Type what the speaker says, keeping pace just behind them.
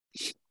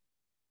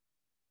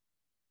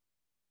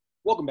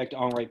Welcome back to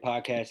Unranked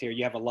Podcast. Here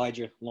you have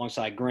Elijah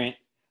alongside Grant.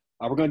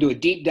 We're going to do a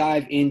deep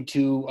dive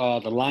into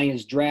the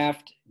Lions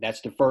draft. That's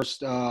the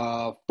first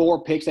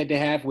four picks that they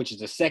have, which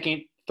is the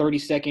second,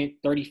 32nd,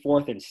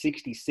 34th, and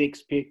 66th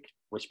pick,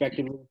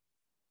 respectively.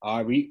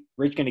 We're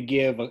going to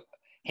give a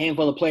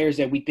handful of players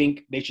that we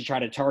think they should try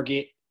to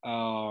target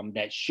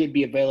that should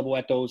be available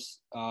at those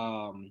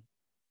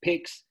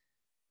picks.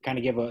 Kind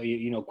of give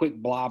a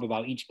quick blob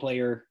about each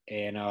player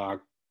and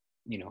our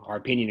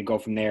opinion to go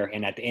from there.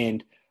 And at the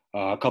end,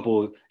 a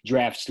couple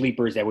draft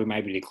sleepers that we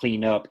might be able to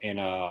clean up and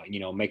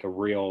make a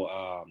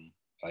real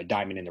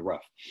diamond in the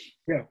rough.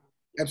 Yeah,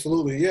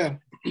 absolutely. Yeah,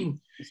 you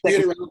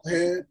hit it right on the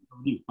head.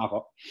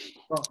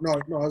 No,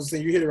 I was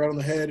saying you hit it right on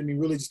the head. I mean,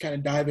 really just kind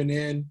of diving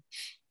in.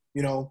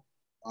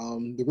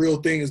 The real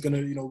thing is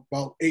gonna,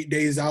 about 8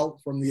 days out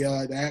from the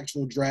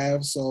actual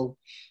draft. So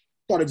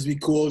thought it'd just be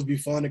cool, it'd be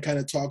fun to kind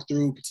of talk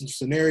through potential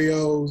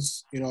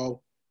scenarios.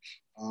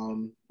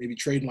 Maybe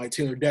trading like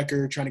Taylor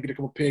Decker, trying to get a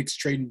couple picks,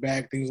 trading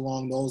back, things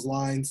along those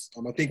lines.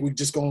 I think we're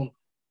just going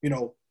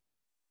to,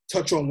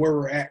 touch on where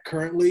we're at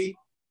currently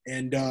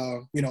and,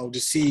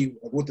 just see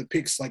what the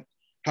picks, like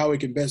how we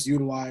can best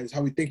utilize,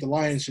 how we think the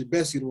Lions should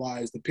best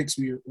utilize the picks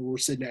we're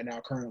sitting at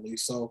now currently.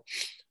 So,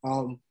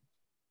 I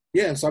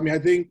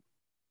think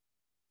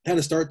kind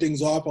of start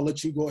things off, I'll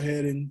let you go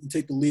ahead and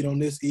take the lead on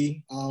this,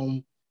 E.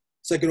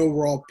 Second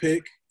overall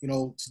pick,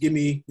 to give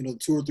me, 2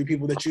 or 3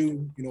 people that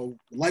you,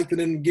 like for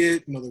them to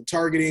get, they're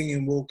targeting,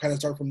 and we'll kind of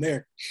start from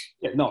there.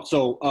 Yeah, no.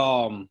 So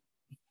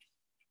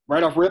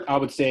right off rip, I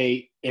would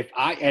say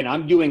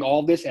I'm doing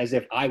all this as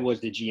if I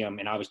was the GM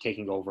and I was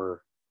taking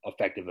over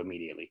effective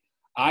immediately,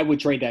 I would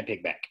trade that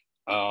pick back.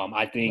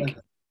 I think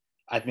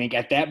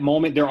at that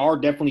moment, there are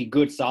definitely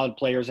good, solid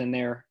players in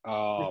there.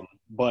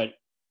 But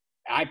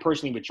I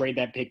personally would trade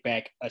that pick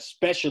back,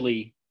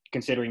 especially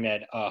considering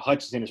that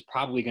Hutchinson is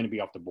probably going to be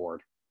off the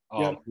board.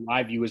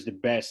 My view is the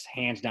best,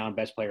 hands down,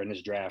 best player in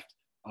this draft.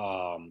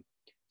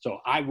 So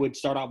I would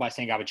start out by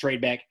saying I would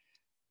trade back.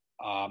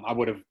 I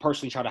would have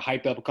personally tried to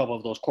hype up a couple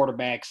of those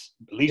quarterbacks,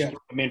 at least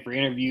put them in for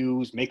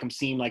interviews, make them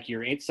seem like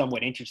you're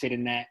somewhat interested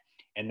in that.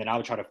 And then I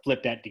would try to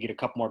flip that to get a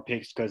couple more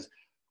picks because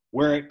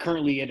we're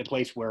currently at a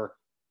place where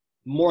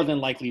more than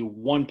likely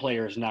one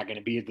player is not going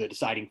to be the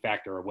deciding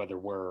factor of whether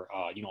we're,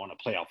 on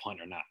a playoff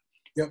hunt or not.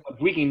 Yep.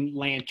 If we can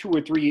land 2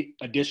 or 3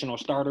 additional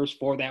starters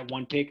for that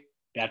one pick,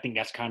 I think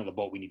that's kind of the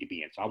boat we need to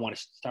be in. So I want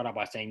to start out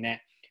by saying that.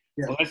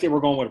 Yeah. But let's say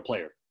we're going with a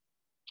player.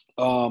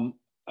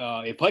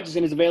 If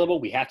Hutchinson is available,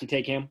 we have to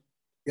take him.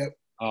 Yep.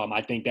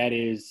 I think that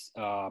is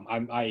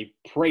I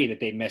pray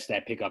that they mess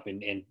that pick up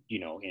and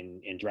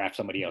draft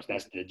somebody else.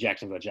 That's the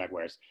Jacksonville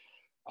Jaguars.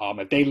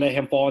 If they let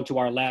him fall into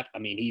our lap, I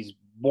mean, he's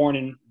born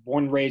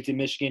and raised in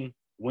Michigan,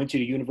 went to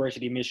the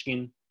University of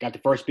Michigan, got the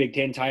first Big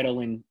Ten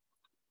title in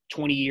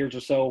 20 years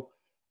or so.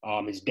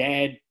 His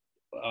dad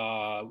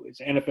is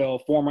an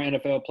former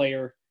NFL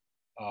player,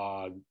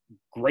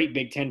 great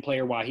Big Ten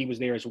player while he was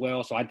there as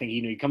well. So I think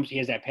he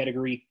has that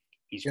pedigree.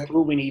 He's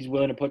proven he's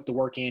willing to put the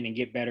work in and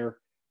get better.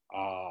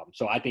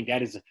 So I think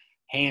that is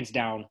hands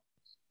down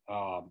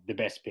the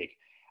best pick.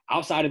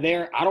 Outside of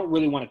there, I don't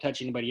really want to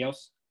touch anybody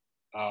else.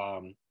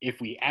 If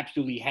we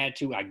absolutely had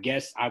to, I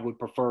guess I would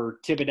prefer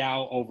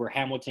Thibodeau over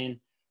Hamilton.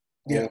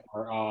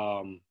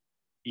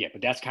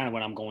 But that's kind of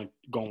what I'm going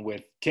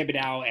with.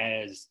 Thibodeau,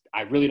 as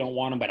I really don't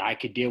want him, but I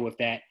could deal with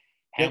that.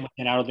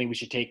 Hamilton, I don't think we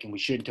should take, and we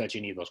shouldn't touch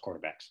any of those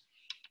quarterbacks.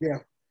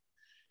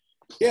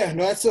 Yeah,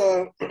 no, that's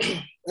a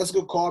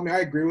good call. I mean, I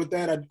agree with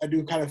that. I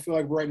do kind of feel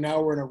like right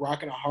now we're in a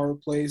rock and a hard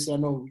place. I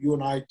know you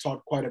and I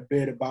talked quite a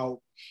bit about,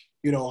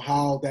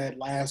 how that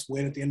last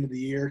win at the end of the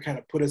year kind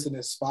of put us in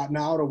this spot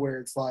now to where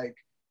it's like,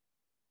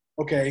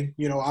 okay,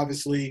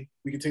 obviously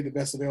we can take the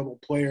best available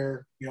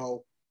player,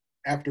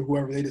 after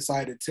whoever they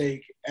decide to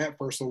take at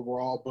first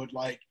overall. But,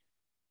 like,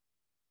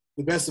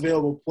 the best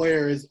available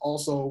player is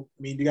also –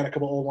 I mean, you got a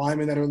couple old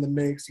linemen that are in the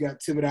mix. You got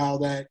Thibodeau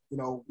that,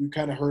 we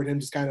kind of heard him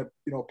just kind of,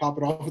 pop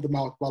it off of the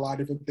mouth about a lot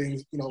of different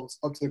things,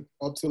 up to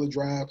the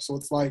draft. So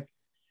it's like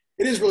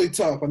it is really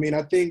tough. I mean,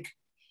 I think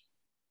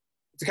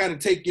to kind of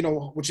take,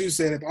 what you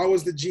said, if I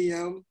was the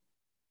GM,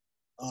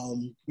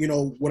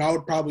 what I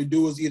would probably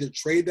do is either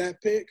trade that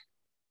pick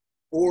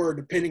or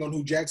depending on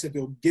who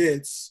Jacksonville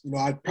gets,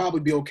 I'd probably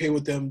be okay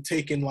with them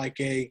taking like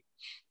an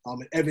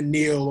Evan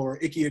Neal or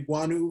Ike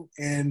Ekwonu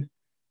and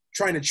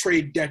trying to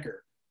trade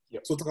Decker.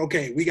 Yep. So it's like,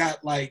 okay, we got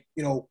we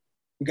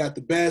got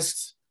the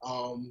best,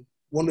 one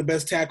of the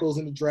best tackles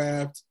in the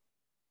draft.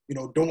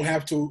 Don't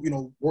have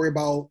to, worry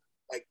about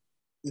like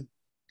the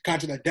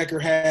contract that Decker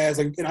has.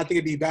 Like, and I think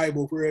it'd be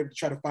valuable if we were able to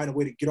try to find a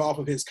way to get off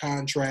of his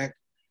contract,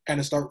 kind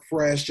of start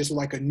fresh, just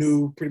like a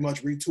new, pretty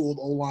much retooled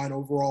O-line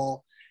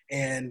overall.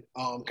 And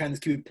kind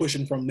of keep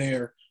pushing from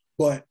there.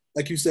 But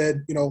like you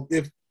said,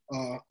 if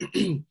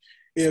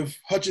if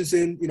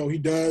Hutchinson, he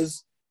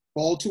does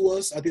fall to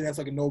us, I think that's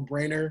like a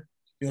no-brainer,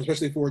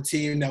 especially for a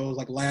team that was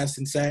like last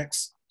in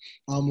sacks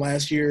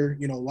last year,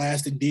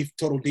 last in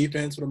total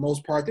defense for the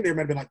most part. I think they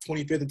might have been like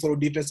 25th in total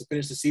defense to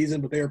finish the season,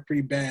 but they were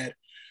pretty bad,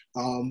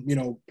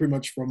 pretty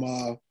much from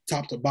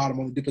top to bottom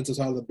on the defensive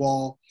side of the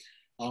ball.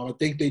 I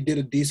think they did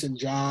a decent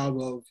job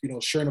of,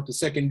 shoring up the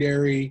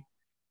secondary,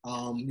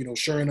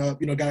 shoring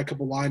up, got a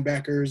couple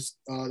linebackers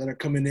that are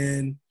coming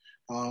in.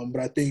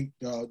 But I think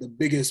the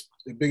biggest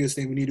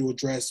thing we need to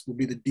address would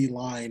be the D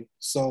line.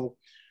 So,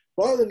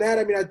 but other than that,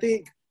 I mean, I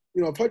think,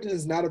 if Hutchinson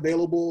is not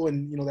available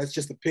and, that's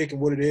just a pick and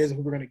what it is and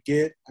who we're going to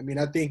get, I mean,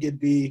 I think it'd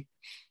be,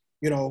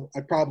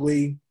 I'd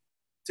probably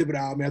tip it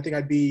out. I mean, I think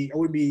I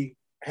wouldn't be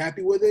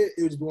happy with it.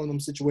 It would just be one of them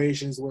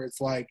situations where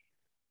it's like,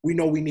 we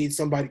know we need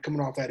somebody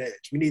coming off that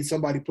edge. We need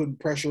somebody putting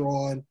pressure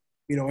on,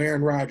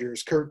 Aaron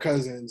Rodgers, Kirk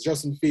Cousins,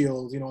 Justin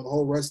Fields, the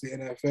whole rest of the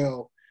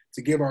NFL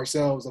to give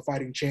ourselves a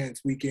fighting chance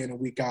week in and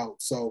week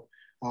out. So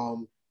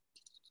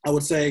I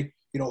would say,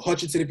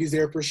 Hutchinson, if he's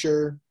there for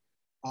sure.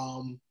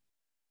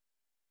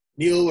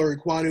 Neal or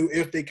Iquanu,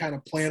 if they kind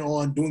of plan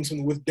on doing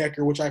something with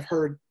Decker, which I've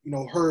heard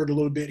a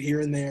little bit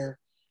here and there,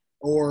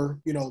 or,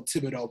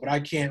 Thibodeau, but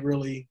I can't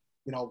really,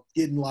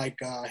 getting like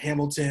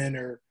Hamilton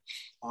or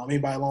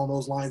anybody along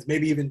those lines,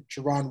 maybe even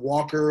Javon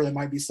Walker. That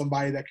might be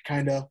somebody that could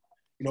kind of,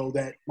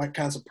 that might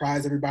kind of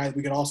surprise everybody that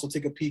we could also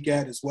take a peek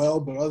at as well.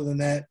 But other than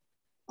that,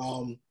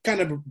 kind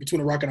of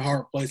between a rock and a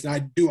hard place. And I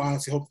do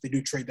honestly hope they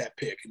do trade that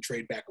pick and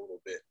trade back a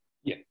little bit.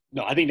 Yeah.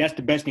 No, I think that's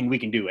the best thing we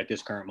can do at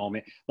this current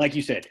moment. Like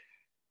you said,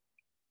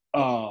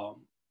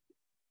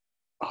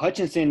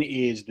 Hutchinson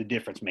is the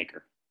difference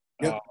maker.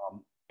 Yep.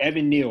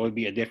 Evan Neal would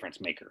be a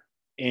difference maker.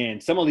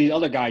 And some of these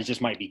other guys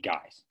just might be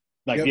guys.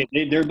 Like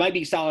Yep. there might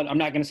be solid – I'm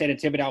not going to say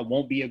that Thibodeau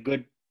won't be a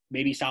good,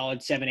 maybe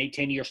solid 7, 8,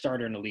 10-year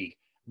starter in the league.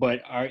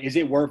 But is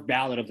it worth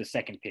ballot of the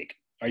second pick?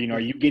 Or, are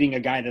you getting a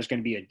guy that's going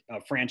to be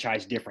a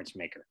franchise difference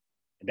maker?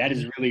 That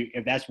is really –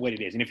 if that's what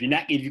it is. And if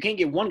you can't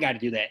get one guy to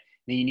do that,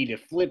 then you need to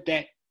flip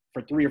that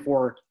for 3 or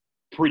 4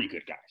 pretty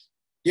good guys.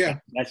 Yeah.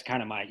 That's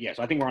kind of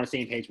so I think we're on the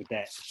same page with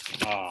that.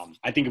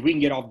 I think if we can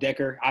get off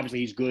Decker, obviously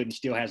he's good and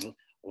still has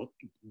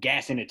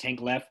gas in the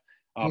tank left.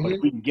 But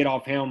if we can get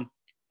off him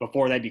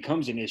before that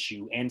becomes an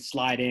issue and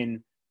slide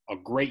in a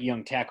great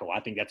young tackle, I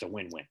think that's a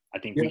win-win. I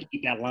think we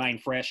keep that line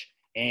fresh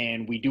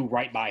and we do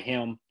right by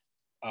him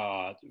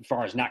as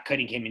far as not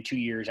cutting him in 2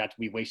 years after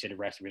we wasted the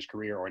rest of his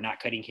career, or not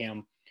cutting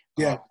him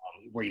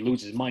where he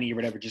loses money or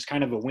whatever. Just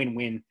kind of a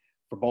win-win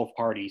for both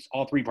parties,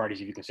 all 3 parties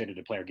if you consider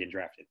the player getting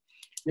drafted.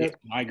 Yep.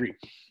 Yeah, I agree.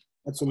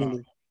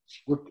 Absolutely.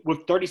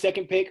 With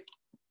 32nd pick,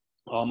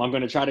 I'm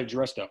going to try to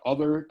address the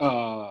other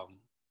a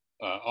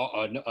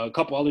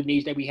couple other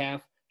needs that we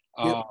have.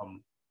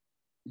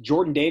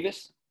 Jordan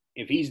Davis,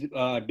 if he's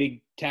a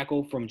big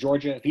tackle from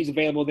Georgia, if he's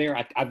available there,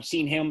 I've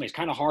seen him. It's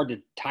kind of hard to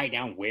tie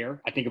down where.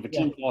 I think if a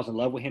team falls in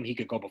love with him, he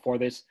could go before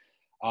this.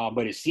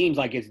 But it seems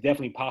like it's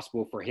definitely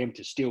possible for him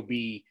to still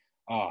be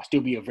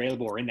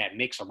available or in that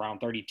mix around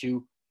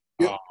 32.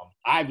 Yep.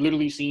 I've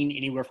literally seen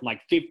anywhere from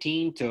like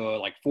 15 to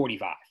like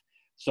 45.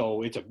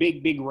 So it's a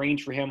big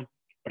range for him.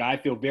 But I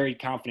feel very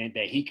confident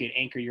that he could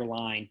anchor your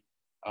line,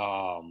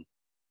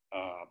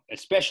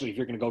 especially if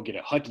you're going to go get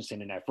a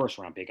Hutchinson in that first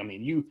round pick. I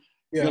mean,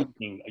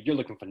 you're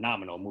looking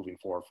phenomenal moving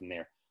forward from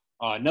there.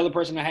 Another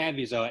person I have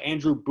is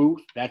Andrew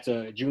Booth. That's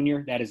a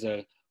junior. That is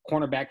a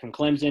cornerback from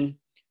Clemson.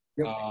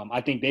 Yep.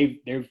 I think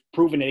they've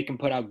proven that they can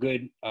put out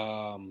good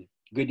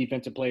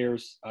defensive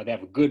players. They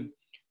have a good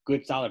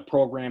solid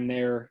program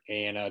there,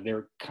 and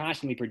they're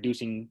constantly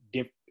producing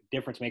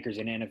difference makers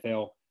in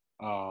NFL.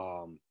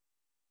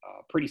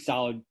 Pretty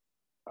solid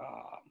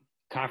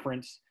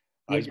conference.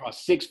 He's about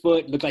 6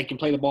 foot. Looks like he can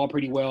play the ball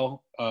pretty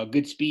well.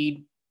 Good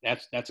speed.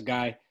 That's a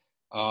guy.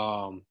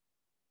 Those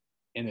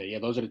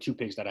are the 2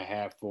 picks that I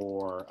have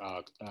for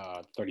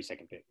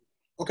 32nd pick.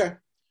 Okay.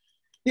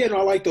 Yeah, no,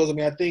 I like those. I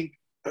mean, I think,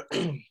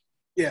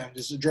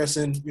 just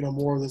addressing,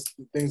 more of the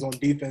things on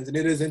defense. And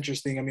it is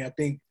interesting. I mean, I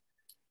think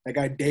that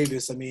guy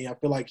Davis, I mean, I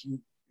feel like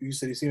you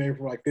said he's seen him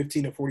from like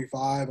 15 to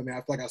 45. I mean, I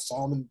feel like I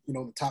saw him in,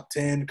 the top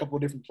 10, a couple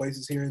of different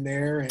places here and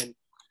there. And,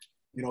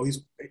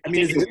 his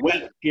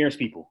weight scares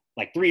people.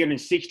 Like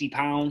 360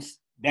 pounds.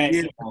 That,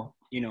 are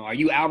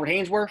you Albert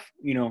Hainsworth?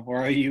 Or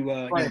are you,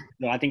 right.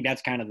 I think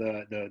that's kind of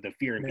the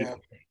fear in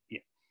people.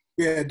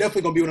 Yeah,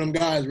 definitely going to be one of them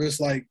guys where it's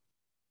like,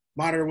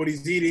 monitor what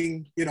he's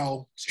eating,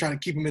 just trying to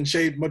keep him in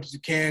shape as much as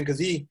you can, because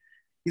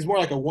he's more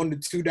like a 1 to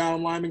 2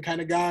 down lineman kind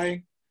of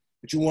guy.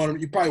 But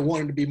you probably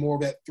want him to be more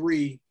of that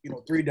 3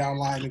 down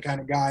lineman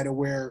kind of guy, to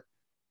where,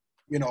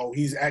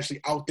 he's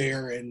actually out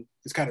there and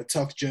it's kind of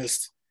tough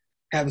just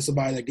having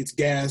somebody that gets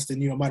gassed and,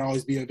 might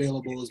always be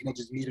available as much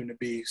as you need him to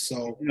be.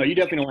 So you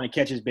definitely don't want to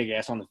catch his big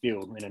ass on the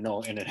field in a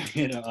no huddle.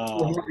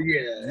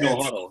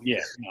 Yeah.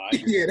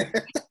 Yeah,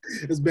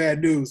 that's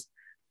bad news.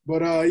 But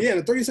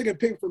the 32nd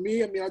pick for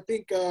me, I mean, I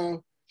think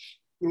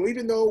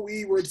even though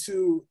we were able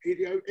to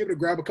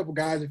grab a couple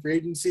guys in free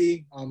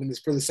agency, and it's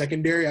for the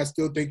secondary, I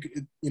still think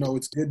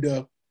it's good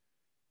to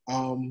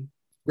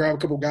grab a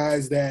couple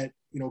guys that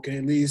can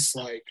at least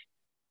like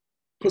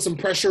put some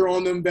pressure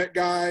on them, vet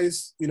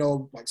guys,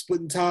 like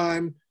splitting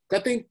time. I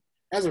think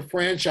as a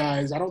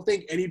franchise, I don't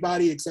think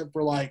anybody except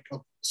for like a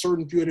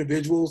certain few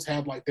individuals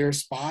have like their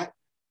spot.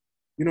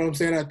 You know what I'm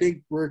saying? I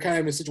think we're kind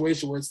of in a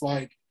situation where it's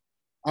like,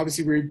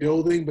 obviously we're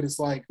rebuilding, but it's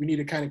like we need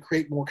to kind of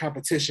create more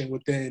competition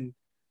within,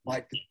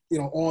 like,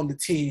 on the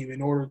team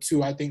in order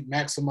to, I think,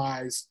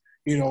 maximize,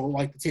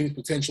 like the team's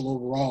potential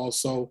overall.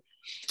 So,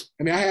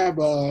 I mean, I have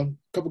a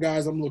couple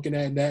guys I'm looking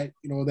at in that,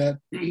 that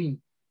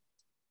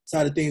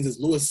side of things is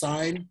Lewis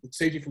Sine, the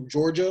safety from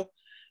Georgia.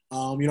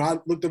 I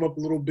looked him up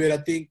a little bit. I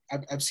think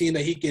I've seen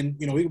that he can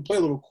play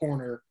a little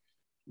corner.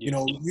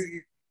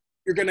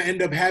 You're going to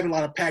end up having a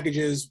lot of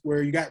packages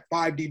where you got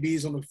 5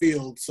 DBs on the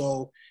field.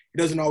 So it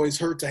doesn't always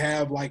hurt to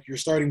have like your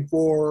starting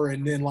 4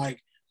 and then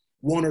like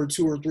 1 or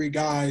 2 or 3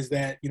 guys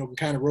that, can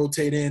kind of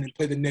rotate in and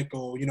play the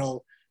nickel,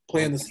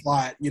 play in the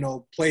slot,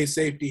 play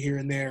safety here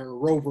and there, or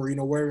rover,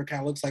 wherever it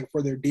kind of looks like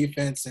for their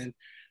defense. And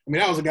I mean,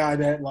 that was a guy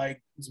that like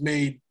has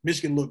made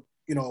Michigan look,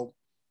 look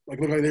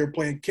like they were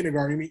playing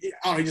kindergarten. I mean,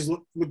 he just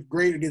looked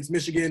great against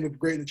Michigan, looked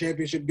great in the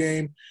championship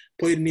game,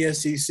 played in the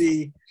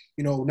SEC.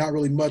 Not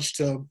really much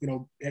to, you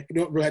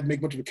don't really have to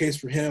make much of a case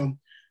for him.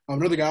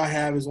 Another guy I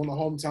have is one of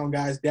the hometown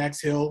guys,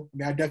 Dax Hill. I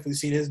mean, I've definitely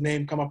seen his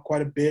name come up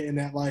quite a bit in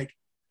that, like,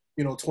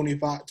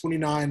 25,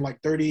 29, like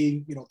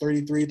 30,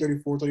 33,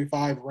 34,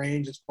 35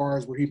 range as far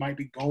as where he might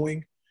be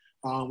going.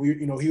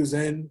 He was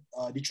in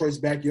Detroit's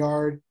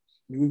backyard.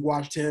 I mean, we've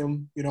watched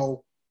him,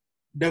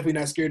 definitely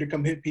not scared to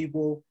come hit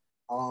people.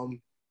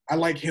 I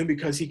like him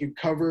because he can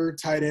cover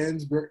tight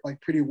ends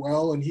like pretty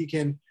well, and he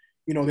can,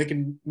 they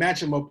can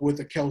match him up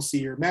with a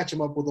Kelsey or match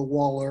him up with a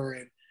Waller,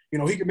 and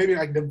he can maybe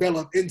like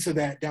develop into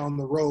that down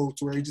the road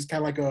to where he's just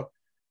kind of like a,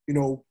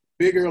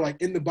 bigger, like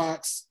in the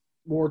box,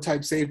 more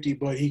type safety,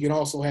 but he can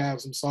also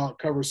have some solid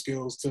cover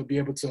skills to be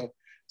able to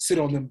sit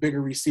on them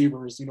bigger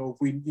receivers. If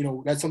we,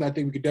 that's something I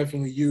think we could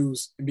definitely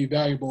use and be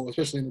valuable,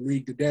 especially in the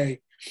league today.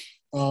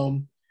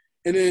 And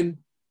then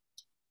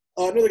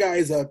another guy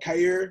is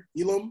Khair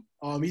Elam.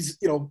 He's,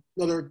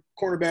 another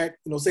cornerback,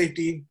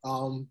 safety,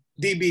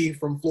 DB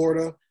from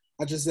Florida,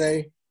 I should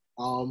say.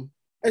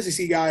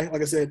 SEC guy,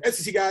 like I said,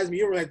 SEC guys, I mean,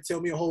 you don't really have to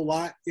tell me a whole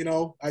lot,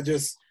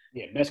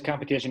 best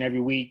competition every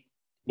week.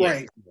 Yeah,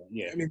 right.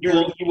 Yeah. I mean, you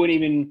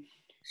wouldn't even,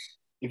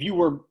 if you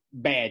were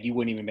bad, you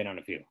wouldn't even been on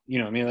the field. You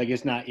know what I mean? Like,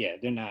 it's not,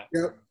 they're not.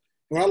 Yep.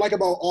 What I like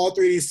about all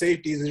 3 of these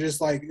safeties is just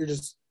like, you're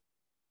just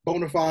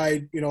bona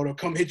fide, they'll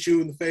come hit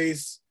you in the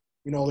face.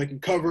 They can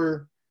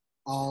cover,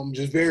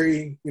 just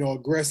very,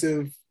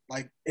 aggressive,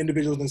 like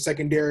individuals in the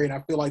secondary. And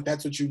I feel like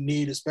that's what you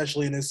need,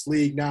 especially in this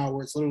league now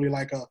where it's literally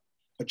like a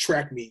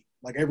track meet.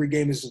 Like every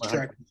game is a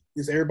track meet.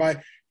 Is everybody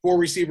 4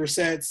 receiver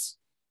sets,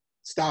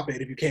 stop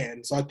it if you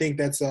can. So I think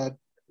that's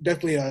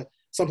definitely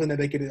something that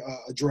they could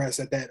address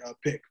at that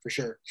pick for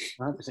sure.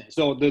 100%.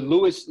 So the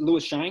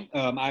Lewis Shine,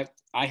 I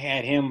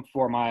had him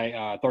for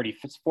my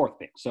 34th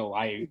pick. So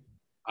I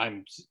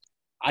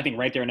think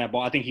right there in that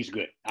ball, I think he's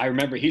good. I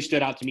remember he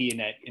stood out to me in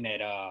that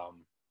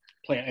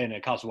play in the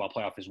college football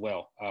playoff as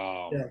well.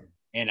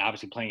 And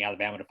obviously playing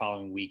Alabama the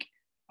following week,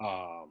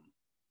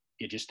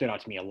 it just stood out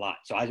to me a lot.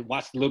 So I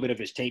watched a little bit of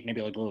his tape, maybe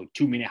like a little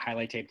 2-minute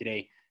highlight tape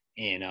today.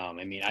 And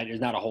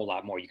there's not a whole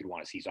lot more you could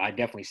want to see. So I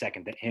definitely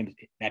second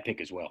that pick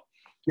as well.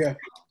 Yeah.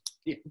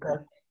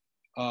 Okay.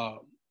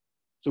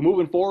 So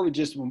moving forward,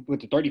 just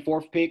with the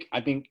 34th pick, I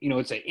think,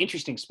 it's an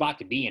interesting spot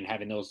to be in,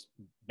 having those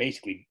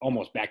basically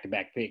almost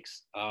back-to-back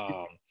picks.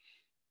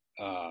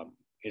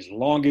 As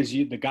long as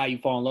the guy you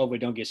fall in love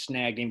with don't get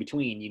snagged in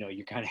between, you're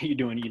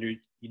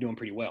doing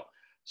pretty well.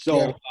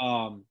 So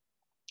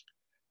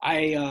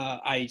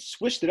I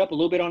switched it up a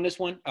little bit on this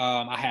one.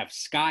 I have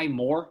Sky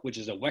Moore, which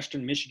is a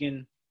Western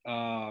Michigan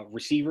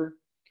receiver.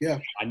 Yeah.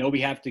 I know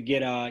we have to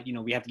get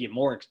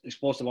more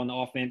explosive on the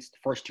offense. The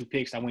first 2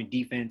 picks, I went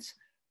defense.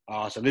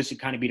 So this would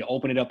kind of be to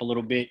open it up a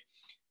little bit.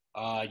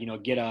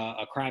 Get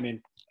a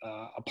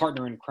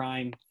partner in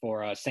crime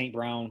for St.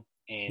 Brown,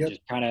 and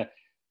just kind of.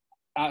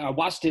 I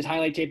watched his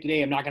highlight tape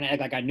today. I'm not going to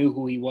act like I knew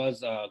who he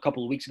was a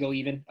couple of weeks ago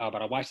even,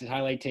 but I watched his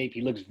highlight tape.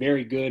 He looks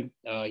very good.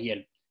 He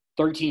had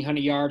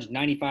 1,300 yards,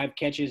 95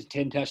 catches,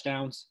 10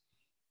 touchdowns.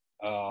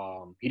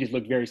 He just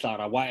looked very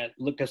solid. I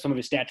looked at some of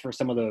his stats for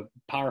some of the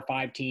Power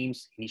 5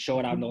 teams, and he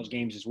showed out in those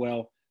games as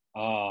well.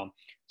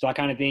 So I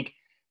kind of think,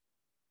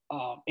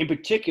 in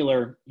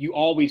particular, you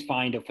always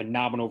find a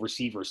phenomenal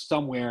receiver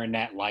somewhere in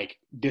that, like,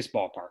 this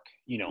ballpark,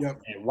 and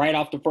right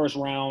off the first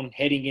round,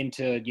 heading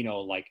into,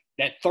 like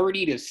that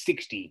 30 to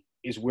 60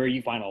 is where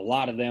you find a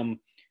lot of them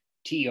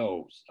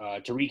TOs,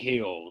 Tariq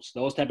Hills,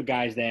 those type of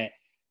guys that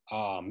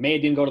may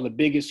didn't go to the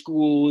biggest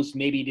schools,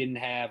 maybe didn't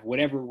have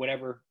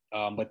whatever,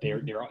 but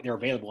they're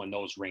available in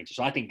those ranges.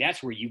 So I think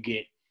that's where you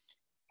get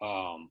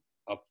a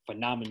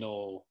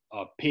phenomenal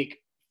pick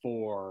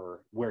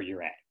for where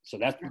you're at. So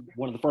that's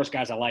one of the first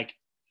guys I like.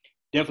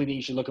 Definitely think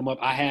you should look him up.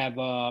 I have,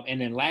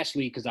 and then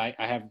lastly, because I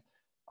have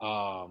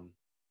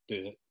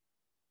the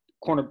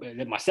corner,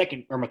 my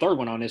third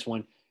one on this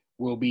one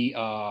will be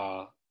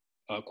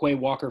Quay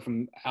Walker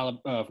from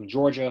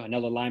Georgia,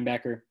 another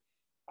linebacker.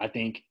 I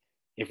think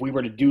if we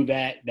were to do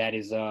that, that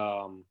is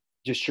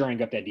just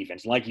shoring up that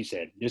defense. Like you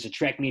said, there's a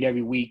track meet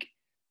every week,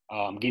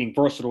 getting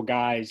versatile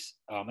guys.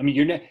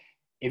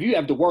 If you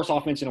have the worst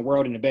offense in the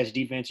world and the best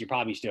defense, you're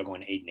probably still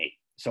going 8-8.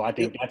 So I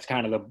think that's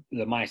kind of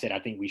the mindset I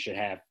think we should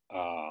have.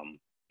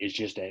 It's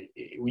just that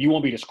you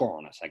won't be to score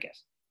on us, I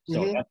guess.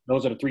 So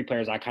those are the 3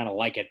 players I kind of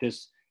like at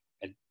this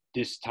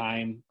this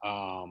time.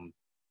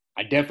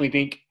 I definitely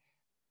think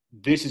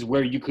this is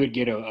where you could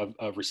get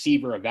a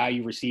receiver, a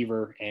value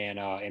receiver,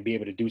 and be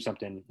able to do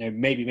something. And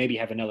maybe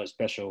have another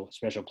special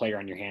player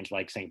on your hands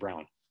like St.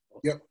 Brown.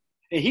 Yep.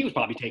 And he was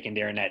probably taken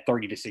there in that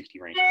 30 to 60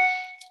 range.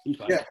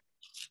 Yeah.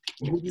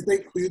 Who do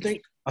you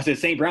think? I said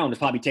St. Brown was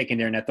probably taken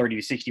there in that 30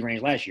 to 60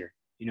 range last year.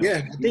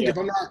 Yeah, I think if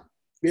I'm not,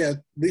 at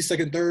least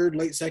second, third,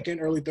 late second,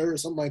 early third,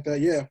 something like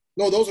that. Yeah.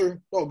 No, those are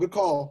good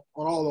call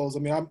on all of those. I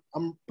mean,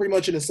 I'm pretty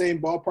much in the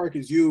same ballpark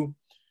as you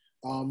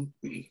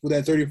with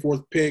that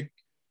 34th pick.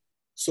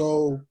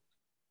 So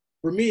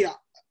for me,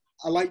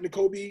 I like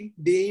Nakobe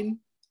Dean.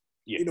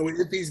 Yeah.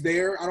 If he's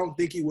there, I don't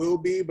think he will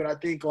be, but I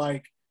think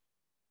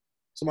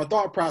so my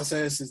thought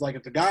process is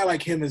if a guy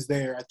like him is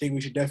there, I think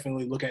we should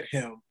definitely look at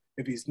him.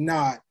 If he's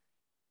not,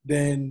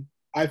 then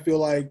I feel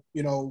like,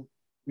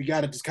 we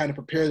got to just kind of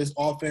prepare this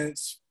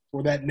offense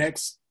for that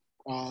next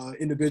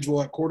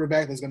individual at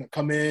quarterback that's going to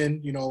come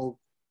in,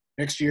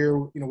 next year,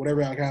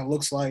 whatever that kind of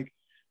looks like.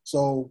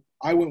 So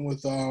I went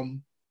with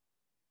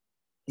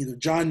either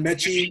John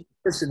Mechie,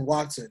 Christian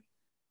Watson.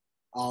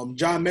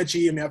 John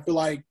Mechie, I mean, I feel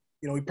like,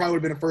 he probably would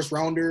have been a first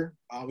rounder.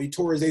 He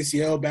tore his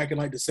ACL back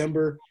in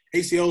December.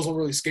 ACLs don't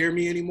really scare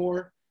me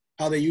anymore,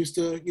 how they used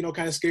to,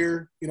 kind of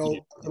scare,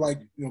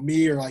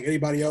 me or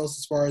anybody else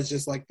as far as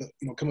just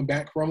coming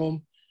back from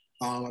them.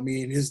 I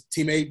mean, his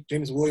teammate,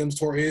 James Williams,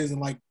 tore his in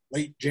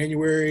late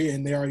January,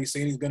 and they're already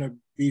saying he's going to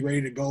be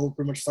ready to go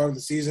pretty much start of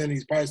the season.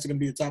 He's probably still going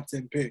to be a top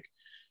 10 pick.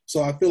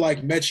 So I feel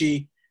like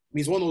Mechie,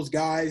 he's one of those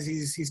guys.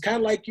 He's kind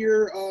of like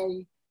your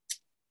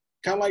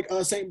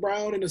St.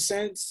 Brown in a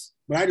sense,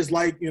 but I just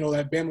like,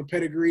 that Bama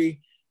pedigree,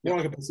 more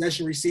like a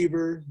possession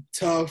receiver,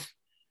 tough.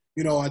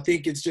 I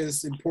think it's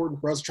just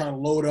important for us to try to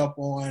load up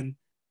on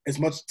as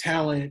much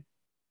talent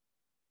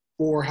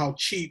for how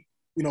cheap,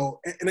 in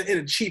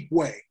a cheap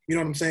way. You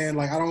know what I'm saying?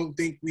 I don't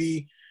think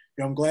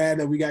I'm glad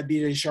that we got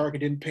DJ Shark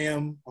and didn't pay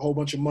him a whole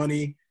bunch of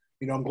money.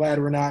 I'm glad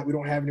we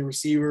don't have any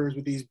receivers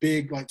with these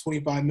big,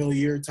 $25 million a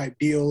year type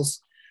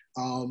deals.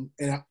 But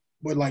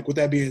with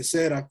that being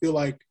said, I feel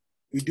like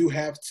we do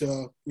have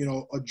to,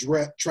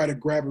 try to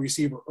grab a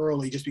receiver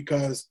early just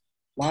because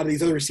a lot of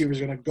these other receivers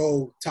are going to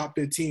go top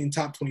 15,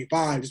 top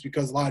 25 just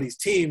because a lot of these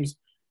teams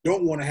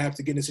don't want to have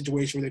to get in a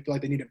situation where they feel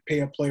like they need to pay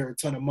a player a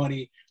ton of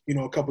money,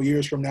 a couple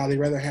years from now. They'd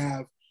rather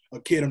have a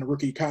kid on a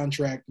rookie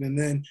contract. And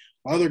then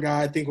my other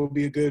guy I think will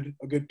be a good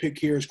pick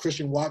here is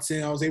Christian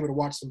Watson. I was able to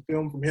watch some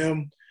film from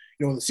him,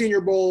 in the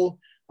Senior Bowl.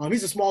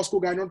 He's a small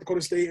school guy, North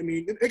Dakota State. I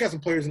mean, they got some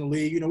players in the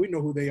league. We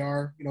know who they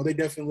are. They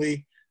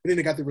definitely – I think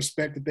they got the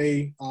respect that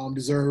they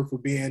deserve for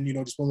being,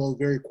 just one of those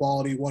very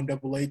quality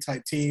 1AA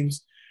type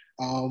teams.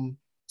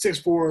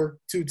 6'4",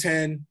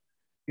 210,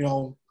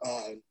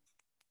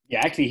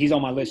 Yeah, actually, he's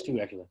on my list too,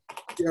 actually.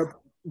 Yeah,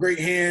 great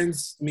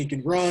hands. I mean,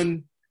 can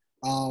run.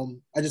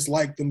 I just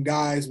like them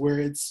guys where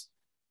it's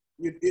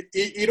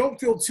you don't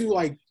feel too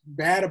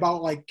bad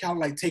about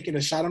kind of taking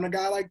a shot on a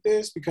guy like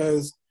this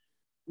because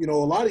a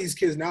lot of these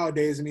kids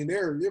nowadays. I mean,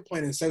 they're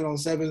playing in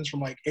 7-on-7s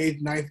from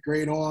 8th, 9th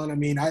grade on. I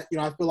mean, I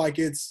feel like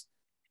it's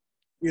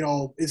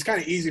it's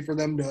kind of easy for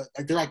them to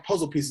they're like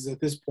puzzle pieces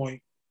at this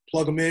point.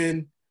 Plug them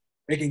in,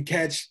 they can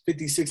catch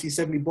 50, 60,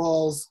 70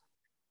 balls.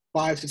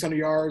 500-600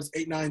 yards,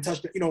 8-9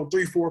 touchdowns,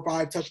 3, 4,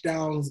 5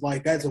 touchdowns,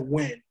 that's a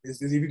win. Is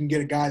if you can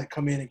get a guy to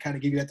come in and kind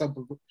of give you that type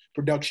of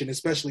production,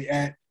 especially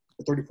at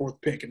the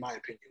 34th pick, in my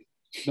opinion.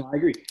 No, I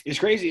agree. It's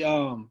crazy.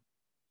 So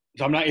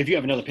I'm not. If you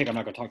have another pick, I'm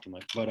not gonna talk too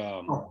much. But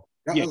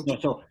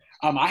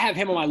I have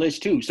him on my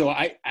list too. So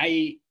I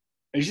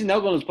he's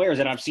another one of those players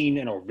that I've seen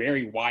in a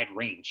very wide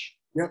range.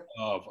 Yep.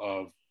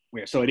 Of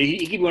where. So he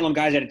could be one of them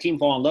guys that a team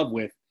fall in love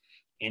with.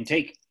 And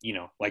take,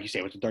 like you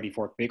say, with the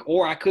 34th pick,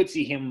 or I could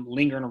see him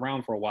lingering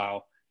around for a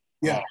while,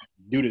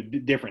 due to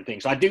different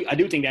things. So I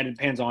do think that it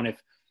depends on if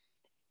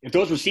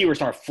those receivers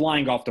start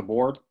flying off the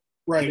board,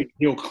 right?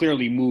 He'll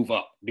clearly move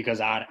up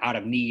because out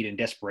of need and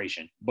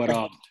desperation. But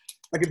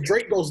if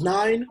Drake goes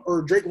 9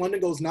 or Drake London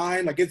goes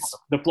 9, it's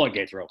the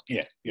floodgates are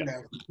open.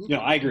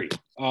 Yeah. I agree.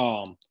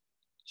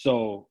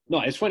 So no,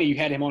 it's funny you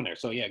had him on there.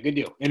 So yeah, good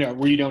deal. And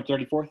were you down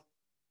 34th?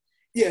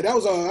 Yeah, that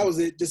was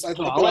it. Just I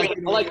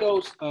like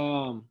those.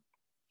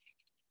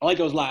 I like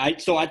those.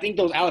 So I think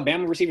those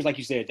Alabama receivers, like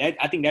you said,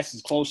 I think that's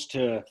as close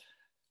to,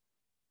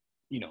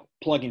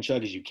 plug and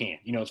chug as you can.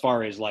 As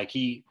far as I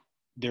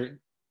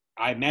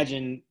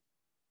imagine.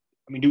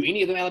 I mean, do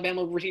any of them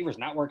Alabama receivers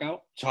not work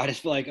out? So I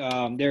just feel like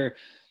they're,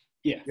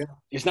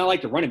 It's not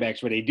like the running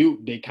backs where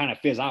they kind of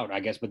fizz out, I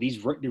guess. But the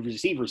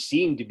receivers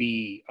seem to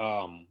be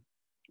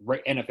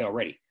NFL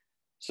ready.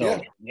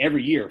 So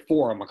every year,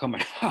 4 of them are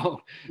coming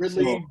out.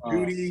 Ridley,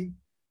 Judy.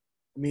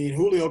 I mean,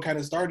 Julio kind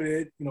of started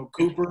it.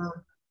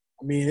 Cooper.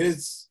 I mean,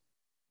 there's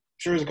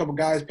a couple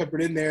guys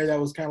peppered in there that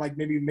was kind of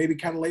maybe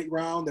kind of late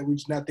round that we're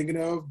just not thinking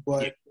of,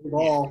 but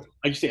all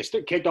like you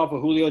said, kicked off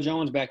with Julio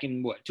Jones back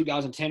in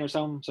 2010 or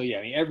something. So yeah,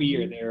 I mean every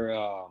year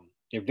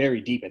they're very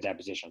deep at that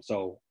position.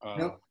 So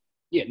I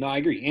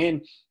agree.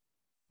 And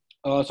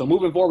so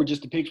moving forward,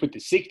 just the picks with the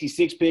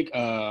 66 pick.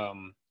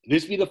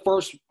 This will be the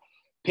first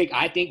pick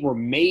I think where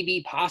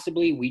maybe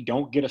possibly we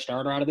don't get a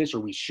starter out of this, or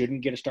we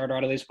shouldn't get a starter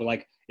out of this, but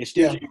like it's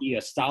still going to be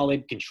a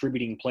solid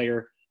contributing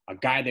player, a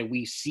guy that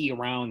we see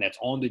around that's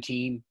on the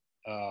team,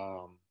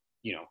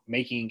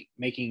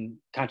 making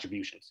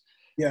contributions.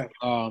 Yeah.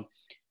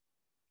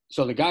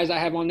 So the guys I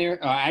have on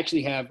there, I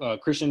actually have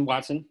Christian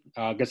Watson.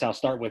 I guess I'll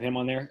start with him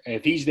on there.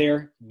 If he's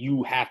there,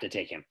 you have to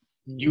take him.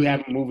 You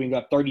have him moving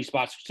up 30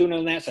 spots sooner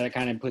than that, so that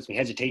kind of puts me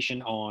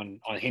hesitation on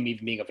him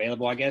even being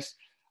available, I guess.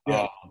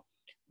 Yeah.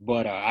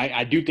 But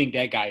I do think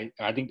that guy.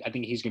 I think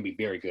he's going to be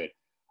very good.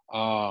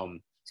 I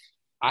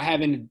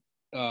haven't.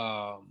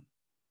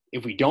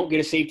 If we don't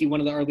get a safety, one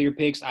of the earlier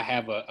picks, I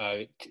have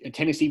a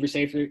Tennessee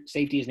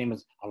safety. His name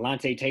is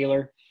Alante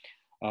Taylor.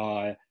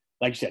 Like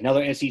you said,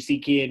 another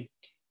SEC kid.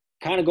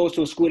 Kind of goes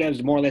to a school that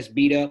was more or less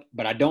beat up,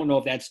 but I don't know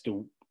if that's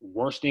the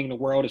worst thing in the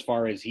world as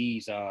far as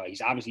he's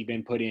obviously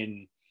been put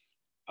in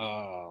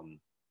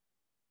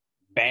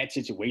bad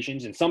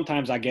situations. And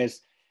sometimes I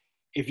guess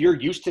if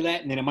you're used to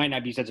that, then it might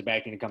not be such a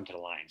bad thing to come to the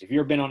Lions. If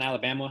you've been on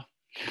Alabama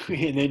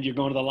and then you're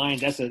going to the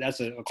Lions, that's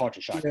a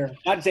culture shock. Yeah.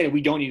 Not to say that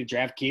we don't need to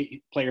draft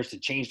players to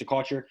change the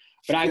culture,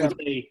 but I would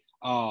say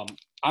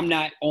I'm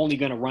not only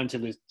going to run to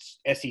the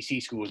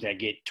SEC schools that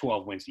get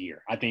 12 wins a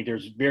year. I think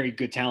there's very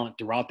good talent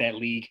throughout that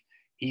league.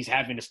 He's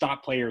having to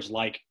stop players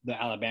like the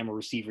Alabama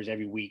receivers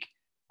every week.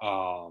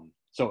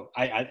 So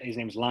his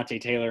name is Alante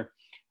Taylor.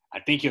 I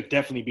think he'll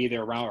definitely be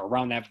there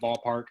around that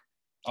ballpark.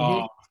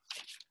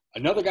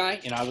 Another guy,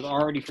 and I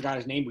already forgot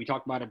his name. We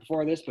talked about it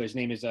before this, but his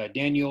name is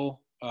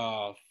Daniel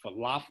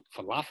Falafe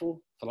from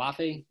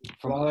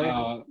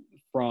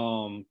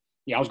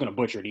I was going to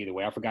butcher it either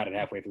way. I forgot it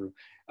halfway through.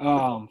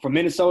 From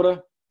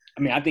Minnesota.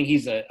 I mean, I think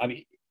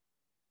if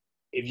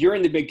you're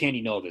in the Big Ten,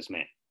 you know this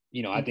man.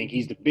 I think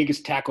he's the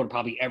biggest tackle to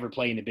probably ever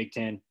play in the Big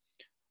Ten.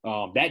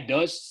 That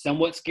does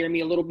somewhat scare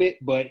me a little bit,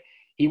 but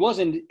he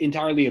wasn't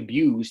entirely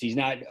abused. He's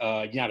not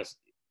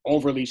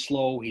overly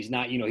slow. He's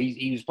not,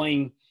 he was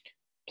playing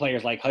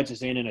players like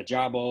Hutchinson and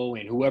Ajabo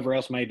and whoever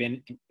else might have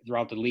been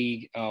throughout the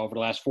league over the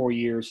last 4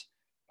 years.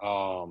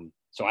 So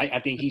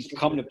I think he's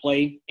coming to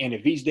play. And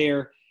if he's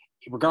there,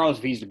 regardless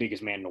if he's the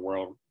biggest man in the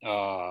world,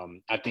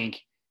 I think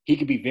he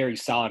could be very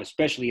solid,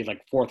 especially as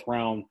like fourth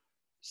round,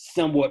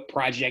 somewhat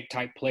project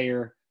type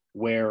player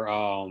where,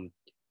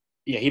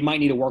 he might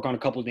need to work on a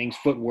couple of things,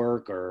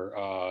 footwork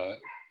or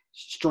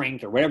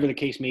strength or whatever the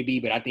case may be.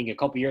 But I think a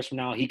couple of years from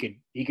now, he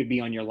could be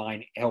on your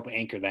line, help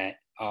anchor that.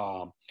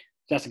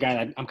 That's the guy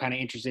that I'm kind of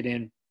interested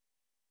in.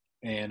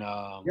 And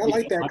I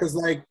like that because,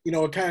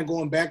 kind of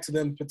going back to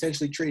them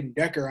potentially trading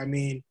Decker. I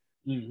mean,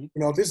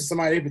 if this is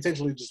somebody they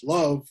potentially just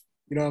love,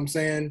 you know what I'm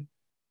saying?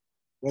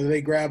 Whether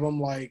they grab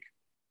him and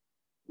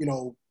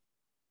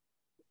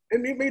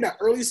maybe not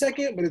early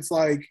second, but it's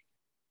like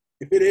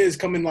if it is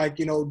coming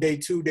day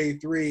 2, day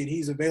 3, and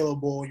he's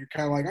available, you're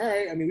kind of like, all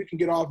right. I mean, we can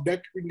get off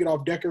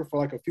Decker for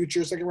like a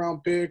future second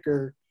round pick,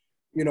 or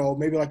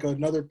maybe like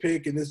another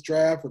pick in this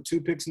draft or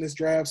 2 picks in this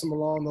draft, something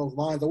along those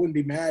lines. I wouldn't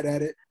be mad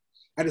at it.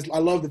 I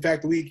love the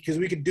fact that we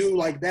could do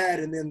like that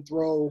and then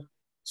throw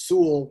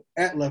Sewell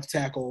at left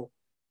tackle,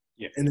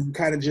 and then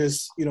kind of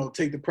just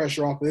take the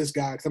pressure off of this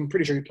guy, because I'm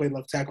pretty sure he played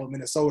left tackle in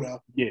Minnesota.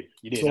 Yeah,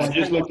 you did. So I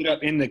just looked it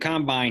up in the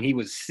combine. He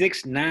was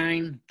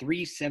 6'9",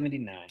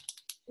 379.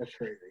 That's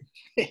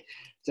crazy.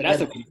 So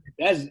that's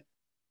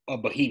a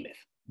behemoth.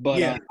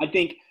 But I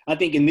think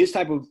in this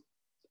type of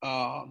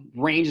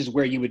range is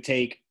where you would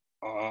take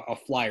a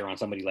flyer on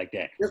somebody like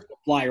that. Yep. A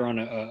flyer on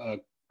a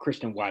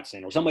Christian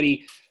Watson or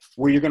somebody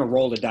where you're going to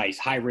roll the dice,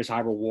 high risk, high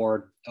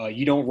reward.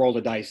 You don't roll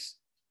the dice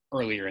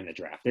earlier in the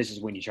draft. This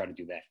is when you try to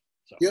do that.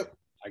 So yep,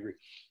 I agree.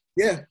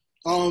 Yeah.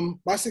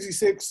 My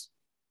 66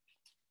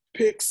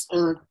 picks,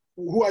 or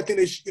who I think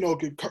they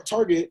could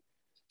target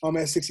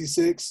at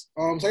 66.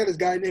 So I got this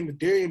guy named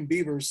Darian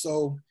Beavers.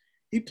 So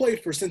he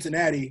played for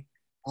Cincinnati,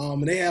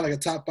 and they had like a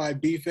top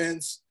 5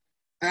 defense.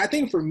 And I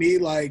think for me,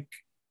 was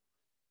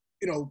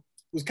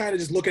kind of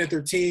just looking at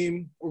their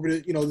team over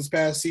this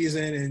past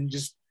season, and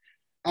just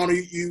I don't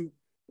know.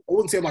 I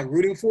wouldn't say I'm like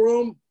rooting for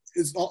them.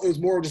 It was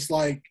more just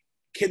like,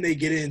 can they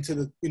get into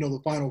the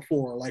the Final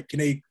Four? Like, can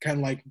they kind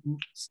of like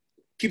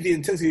keep the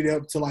intensity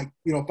up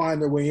to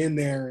find their way in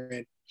there?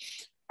 And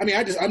I mean,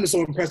 I'm just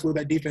so impressed with what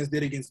that defense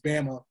did against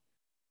Bama.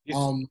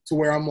 To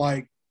where I'm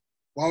like,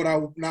 why would I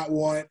not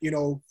want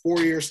 3-4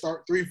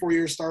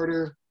 year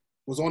starter,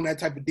 was on that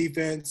type of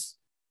defense,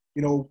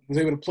 was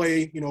able to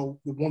play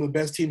with one of the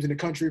best teams in the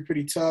country,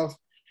 pretty tough.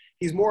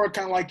 He's more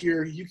kind of like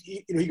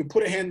he can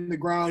put a hand in the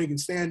ground, he can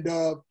stand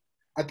up.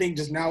 I think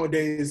just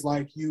nowadays,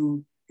 the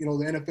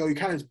NFL, you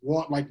kind of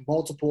want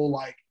multiple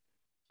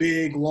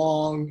big,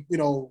 long,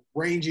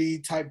 rangy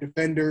type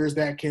defenders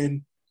that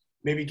can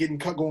maybe go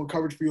in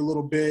coverage for you a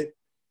little bit,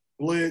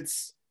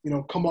 blitz,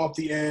 come off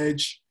the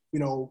edge,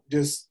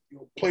 just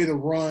play the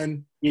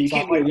run. Yeah, you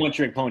can't be a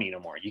one-trick pony no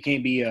more. You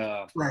can't be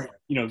right.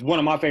 One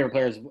of my favorite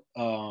players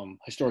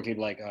historically,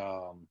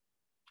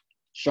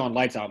 Sean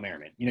Lights Out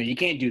Merriman. You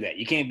can't do that.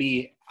 You can't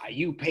be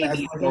you pay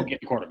me to go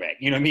get the quarterback.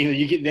 You know what I mean?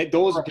 You get that.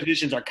 Those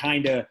positions are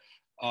kind of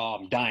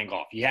dying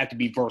off. You have to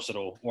be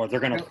versatile, or they're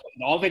gonna. Yep.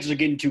 The offenses are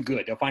getting too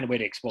good. They'll find a way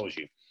to expose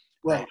you.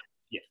 Right.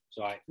 Yeah.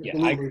 So I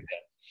Absolutely. agree with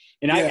that.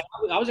 And I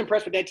was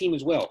impressed with that team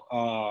as well.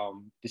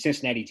 The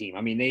Cincinnati team.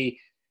 I mean,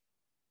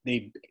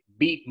 they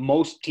beat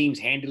most teams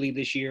handily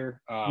this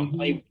year.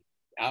 Played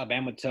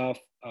Alabama tough.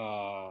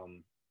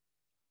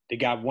 They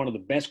got one of the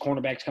best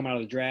cornerbacks coming out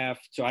of the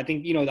draft. So I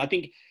think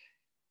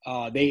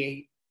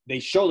they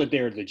show that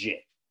they're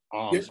legit.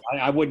 So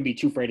I wouldn't be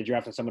too afraid of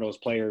drafting some of those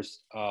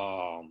players.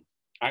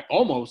 I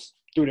almost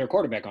threw their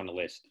quarterback on the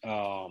list.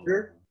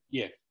 Sure.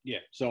 Yeah.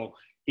 So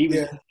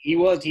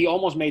he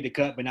almost made the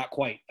cut, but not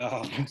quite.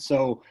 But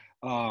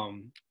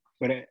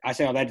I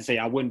say all that to say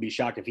I wouldn't be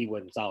shocked if he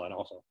wasn't solid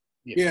also.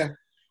 Yeah.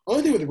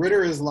 Only thing with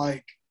Ritter is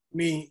like, I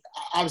mean,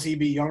 obviously he'd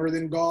be younger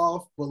than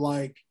Goff, but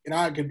like, and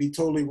I could be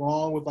totally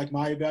wrong with like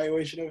my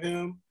evaluation of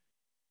him.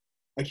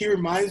 Like he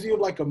reminds me of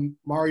like a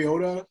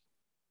Mariota,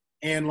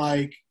 and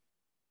like,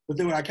 but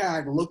then when I kind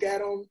of like look at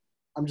him,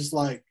 I'm just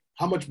like,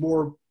 how much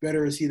more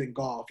better is he than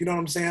Goff? You know what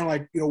I'm saying?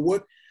 Like,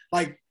 what,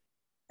 like,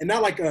 and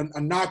not like a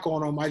knock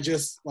on him. I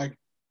just like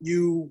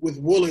you with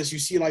Willis, you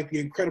see like the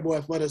incredible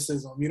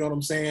athleticism. You know what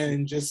I'm saying?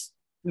 And just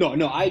no,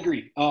 I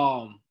agree.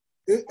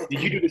 Did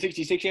you do the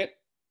 66 yet?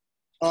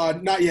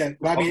 Not yet.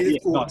 But I mean,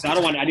 it's cool. No, so I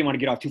didn't want to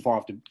get off too far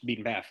off the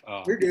beaten path.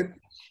 You're good.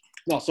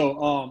 No,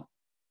 so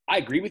I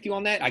agree with you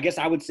on that. I guess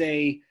I would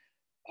say,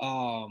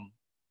 I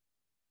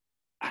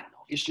don't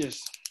know. It's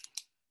just,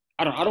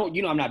 I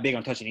don't. I'm not big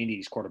on touching any of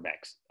these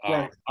quarterbacks.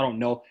 Right. I don't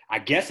know. I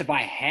guess if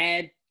I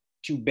had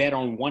to bet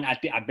on one, I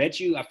bet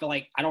you. I feel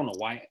like I don't know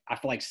why. I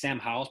feel like Sam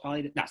Howell's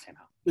probably not Sam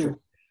Howell.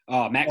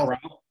 Yeah. Matt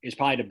Corral is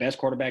probably the best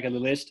quarterback of the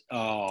list.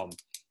 I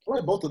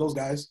like both of those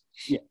guys.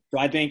 Yeah. So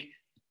I think.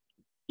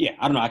 Yeah,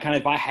 I don't know.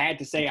 If I had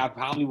to say, I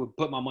probably would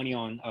put my money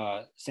on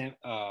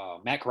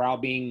Matt Corral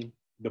being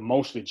the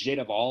most legit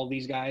of all of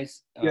these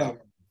guys. I don't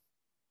know.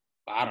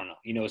 I don't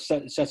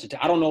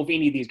know if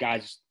any of these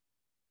guys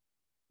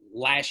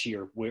last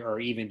year are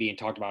even being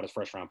talked about as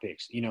first round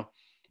picks.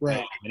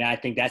 Right. And I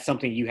think that's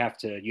something you have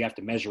to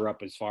measure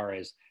up as far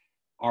as,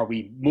 are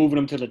we moving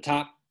them to the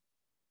top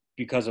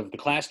because of the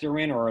class they're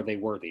in, or are they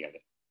worthy of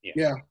it?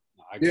 Yeah.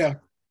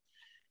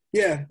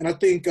 And I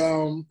think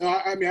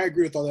I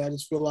agree with all that. I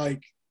just feel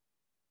like,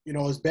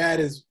 as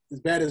bad as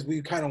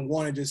we kind of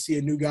want to just see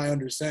a new guy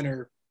under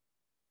center,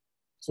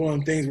 it's one of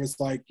them things where it's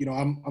like,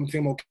 I'm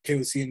feeling okay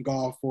with seeing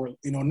Goff for,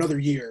 another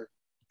year.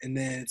 And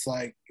then it's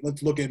like,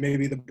 let's look at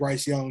maybe the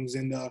Bryce Youngs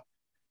and the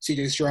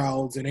CJ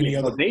Strouds and any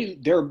other.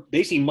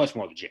 They seem much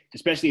more legit,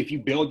 especially if you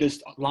build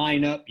this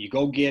lineup, you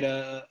go get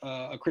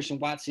a Christian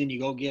Watson, you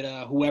go get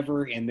a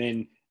whoever, and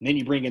then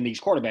you bring in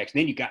these quarterbacks,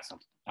 and then you got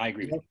something. I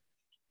agree with you.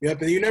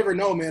 Yep, and you never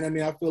know, man. I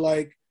mean, I feel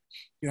like,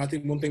 I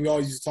think one thing we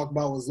always used to talk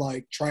about was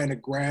like trying to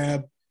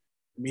grab.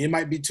 I mean, it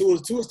might be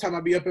Tua's time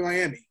I'd be up in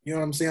Miami. You know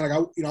what I'm saying?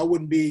 Like I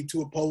wouldn't be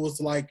too opposed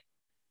to like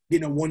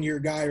getting a 1-year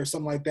guy or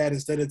something like that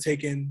instead of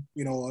taking,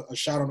 a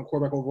shot on the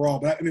quarterback overall.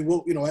 But I mean,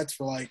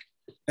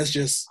 that's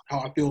just how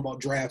I feel about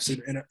drafts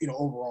and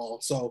overall.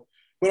 So,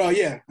 but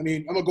I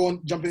mean, I'm gonna go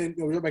and jump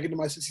back into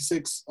my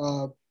 66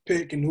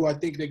 pick and who I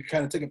think they could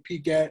kind of take a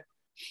peek at.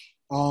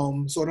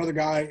 So another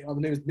guy, the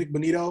name is Nick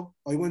Bonito.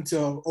 He went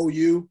to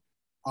OU.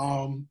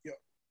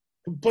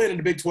 Playing in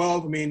the Big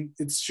 12. I mean,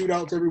 it's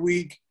shootouts every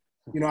week.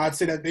 I'd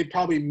say that they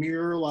probably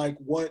mirror like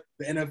what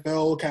the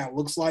NFL kind of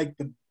looks like.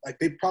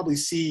 They probably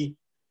see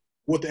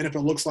what the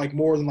NFL looks like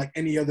more than like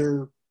any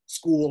other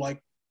school,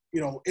 like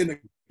in the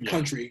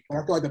country.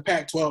 I feel like the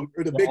Pac-12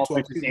 or the Big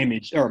 12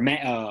 image or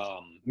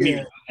NFL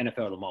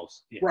the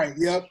most. Yeah. Right.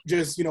 Yep.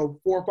 Just 4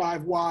 or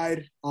 5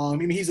 wide. I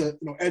mean, he's a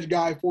edge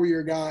guy,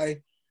 4-year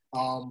guy.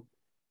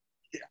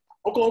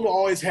 Oklahoma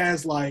always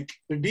has like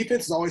their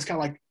defense is always kind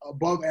of like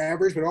above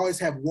average, but always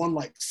have one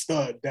like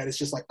stud that is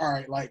just like, all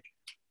right, like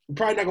we're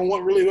probably not gonna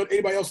want really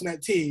anybody else on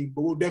that team,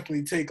 but we'll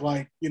definitely take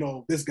like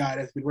this guy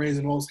that's been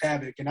raising the most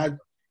havoc. And I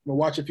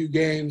watch a few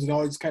games and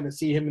always kind of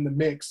see him in the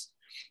mix,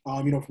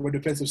 from a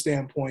defensive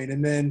standpoint.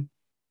 And then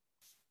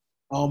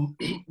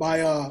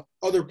my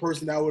other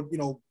person that I would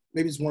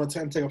maybe just want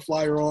to take a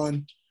flyer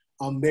on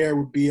there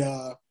would be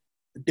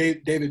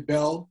David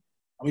Bell.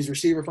 He's a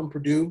receiver from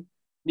Purdue.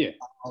 Yeah.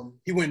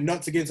 He went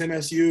nuts against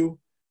MSU.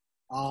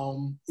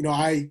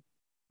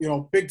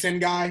 Big Ten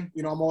guy.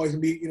 I'm always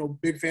gonna be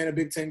big fan of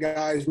Big Ten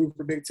guys, root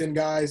for Big Ten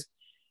guys,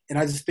 and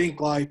I just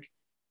think like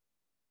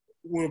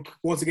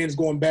once again it's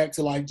going back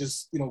to like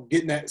just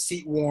getting that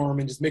seat warm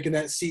and just making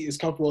that seat as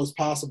comfortable as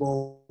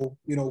possible.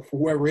 For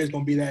whoever is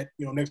going to be that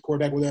next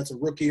quarterback, whether that's a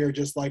rookie or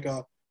just like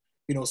a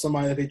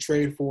somebody that they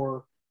trade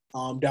for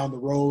down the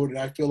road. And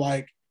I feel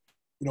like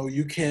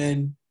you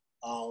can.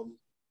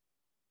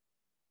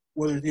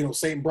 Whether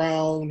St.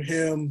 Brown,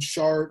 him,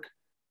 Shark,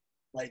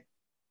 like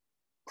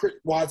Chris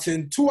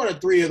Watson, 2 out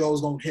of 3 of those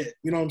gonna hit.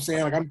 You know what I'm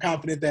saying? Like I'm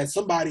confident that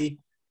somebody,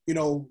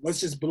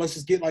 let's just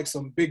get like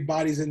some big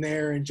bodies in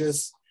there and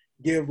just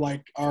give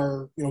like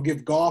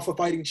give Goff a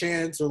fighting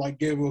chance, or like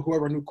give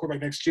whoever new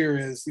quarterback next year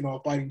is, a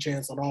fighting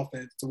chance on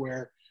offense, to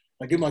where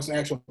like give them like some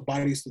actual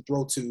bodies to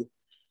throw to.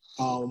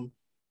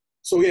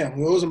 So yeah,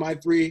 those are my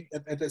 3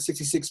 at that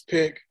 66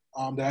 pick.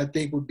 that I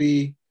think would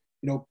be,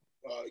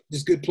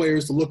 just good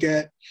players to look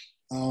at.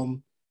 So,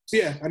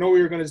 yeah, I know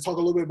we were going to talk a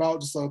little bit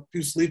about just a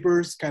few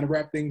sleepers, kind of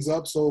wrap things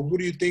up. So who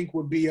do you think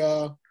would be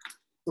some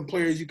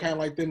players you kind of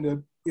like them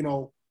to,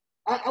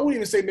 I wouldn't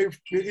even say maybe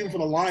even for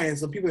the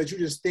Lions, the people that you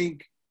just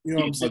think,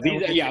 what I'm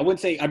saying? I wouldn't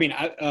say – I mean,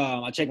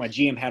 I check my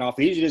GM hat off.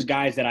 These are just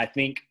guys that I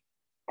think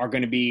are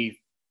going to be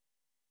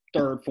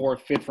third,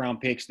 fourth, fifth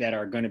round picks that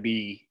are going to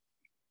be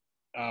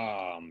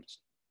I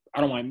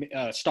don't want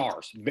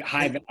stars,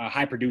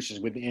 high producers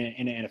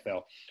in the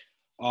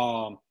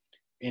NFL.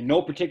 In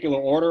no particular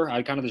order,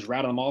 I kind of just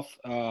rattle them off.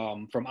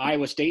 From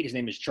Iowa State, his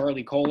name is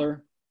Charlie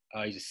Kohler.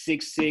 He's a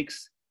 6'6",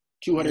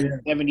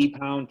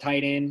 270-pound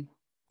tight end.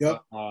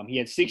 Yep. He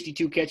had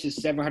 62 catches,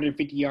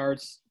 750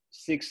 yards,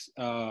 six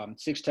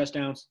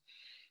touchdowns.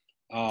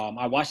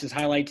 I watched his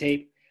highlight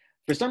tape.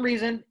 For some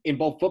reason, in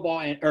both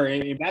football or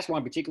in basketball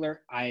in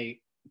particular, I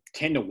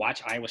tend to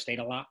watch Iowa State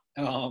a lot.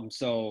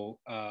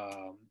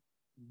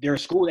 They're a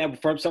school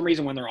that, for some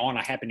reason, when they're on,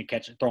 I happen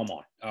to throw them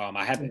on.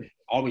 I happen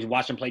always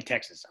watch them play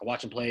Texas. I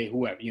watch them play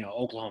whoever,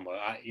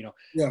 Oklahoma.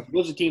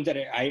 Those are teams that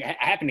I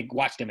happen to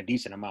watch them a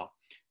decent amount.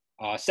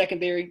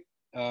 Secondary,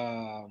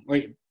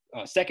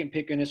 second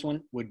pick in this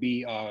one would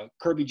be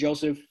Kirby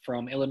Joseph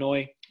from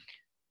Illinois.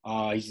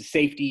 He's a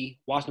safety.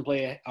 Watched him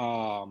play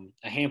a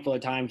handful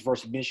of times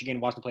versus Michigan.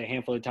 Watched him play a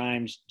handful of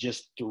times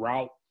just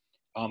throughout.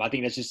 I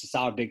think that's just a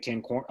solid Big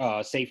Ten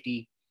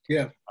safety.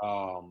 Yeah.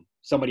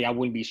 Somebody I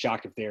wouldn't be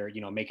shocked if they're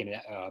making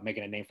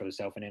a name for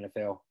themselves in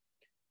NFL.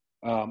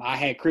 I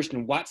had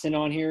Christian Watson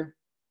on here,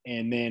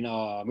 and then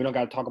we don't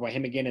got to talk about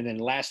him again. And then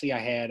lastly, I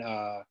had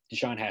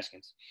Hassan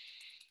Haskins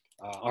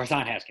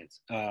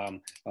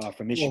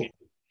from Michigan.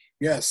 Oh,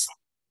 yes.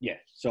 Yeah.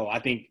 So I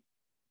think,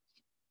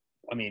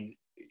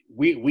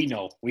 we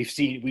know we've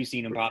seen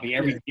him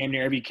probably damn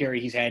near every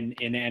carry he's had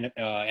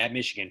at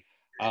Michigan.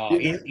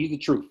 He's the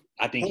truth.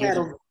 I think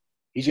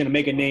he's going to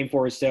make a name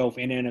for himself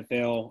in the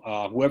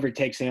NFL. Whoever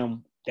takes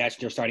him, that's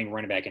their starting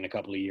running back in a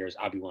couple of years.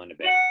 I'll be willing to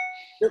bet.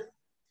 Yep.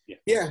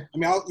 Yeah.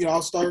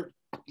 I'll start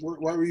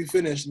wherever you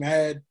finish. I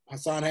had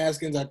Hassan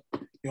Haskins. I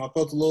felt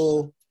a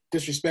little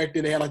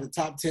disrespected. They had like the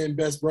top 10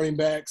 best running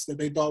backs that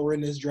they thought were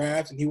in this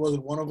draft, and he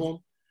wasn't one of them.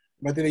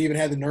 But then they even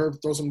had the nerve to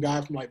throw some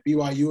guy from like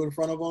BYU in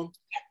front of him.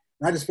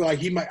 And I just feel like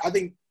he might. I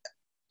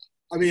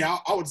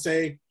would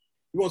say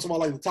you want to talk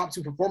about like the top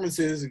two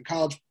performances in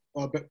college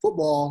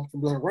football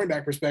from the running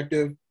back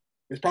perspective.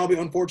 It's probably,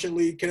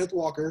 unfortunately, Kenneth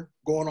Walker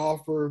going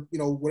off for,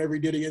 whatever he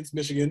did against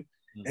Michigan.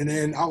 Mm-hmm. And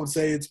then I would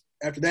say it's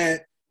after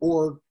that,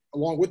 or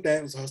along with that,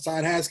 it was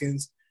Hassan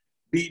Haskins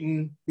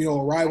beating, a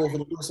rival for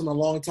the first time in a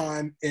long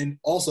time, and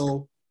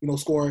also,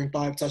 scoring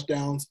 5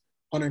 touchdowns,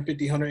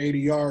 150, 180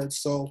 yards.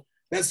 So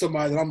that's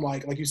somebody that I'm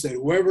like you said,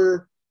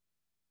 whoever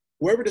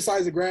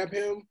decides to grab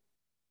him,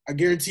 I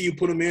guarantee you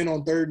put him in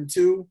on 3rd and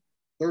 2,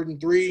 3rd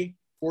and 3,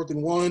 4th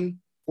and 1,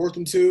 4th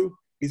and 2.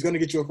 He's going to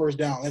get you a first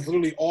down. That's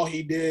literally all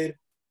he did,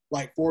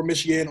 like, for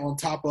Michigan, on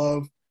top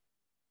of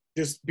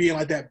just being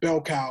like that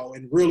bell cow,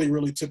 and really,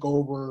 really took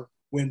over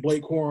when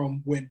Blake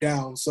Corum went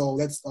down. So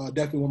that's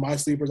definitely one of my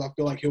sleepers. I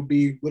feel like he'll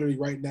be literally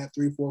right in that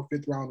 3, 4,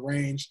 5th round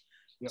range.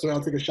 Yep. So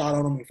I'll take a shot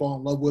on him and fall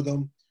in love with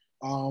him.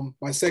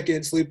 My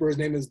second sleeper, his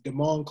name is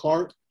Damon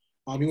Clark.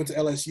 He went to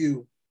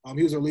LSU.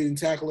 He was our leading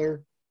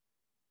tackler.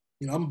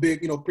 I'm a big,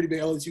 pretty big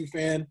LSU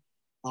fan.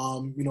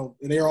 And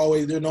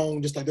they're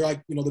known just like, they're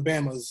like, the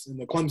Bamas and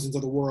the Clemsons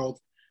of the world.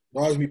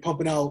 They're always be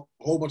pumping out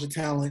a whole bunch of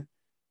talent.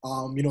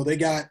 They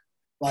got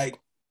like,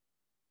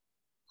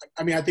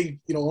 I think,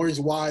 one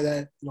reason why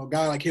that, a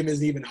guy like him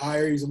isn't even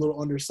higher. He's a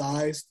little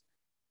undersized.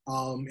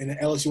 And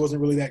LSU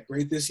wasn't really that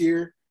great this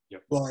year.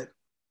 Yep. But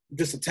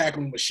just a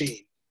tackling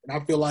machine.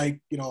 And I feel like,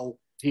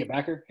 he a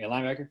backer? A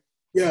linebacker?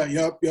 Yeah,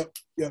 yep.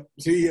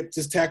 So he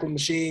just tackling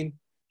machine.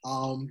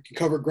 Can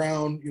cover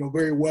ground,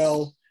 very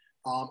well.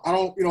 I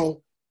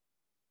don't,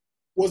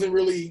 wasn't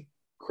really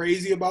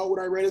crazy about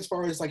what I read as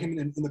far as like him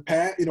in the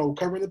past,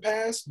 covering the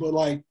pass, but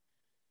like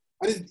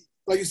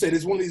you said,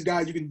 it's one of these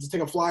guys you can just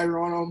take a flyer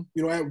on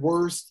him. At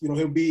worst,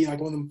 he'll be like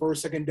one of them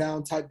first, second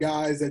down type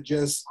guys that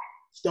just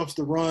stuffs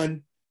the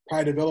run.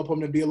 Probably develop him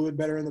to be a little bit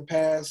better in the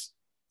pass.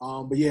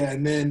 But yeah,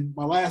 and then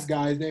my last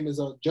guy, his name is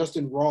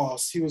Justin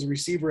Ross. He was a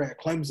receiver at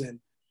Clemson.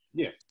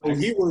 Yeah, so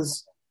he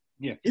was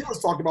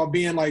talked about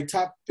being like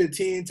top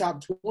 15,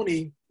 top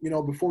 20,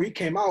 before he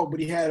came out, but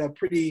he had a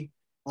pretty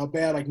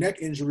bad like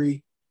neck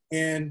injury,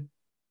 and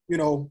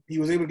he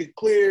was able to get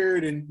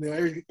cleared and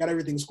got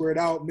everything squared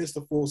out, missed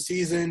the full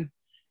season.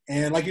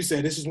 And like you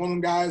said, this is one of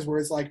them guys where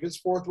it's like if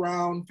it's 4th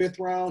round, 5th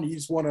round, you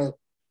just want to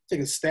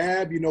take a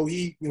stab.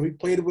 He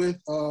played with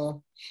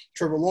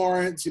Trevor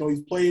Lawrence.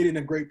 He's played in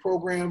a great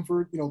program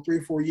for 3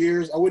 or 4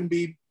 years. I wouldn't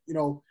be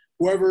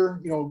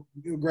whoever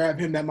grab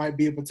him, that might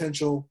be a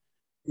potential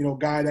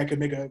guy that could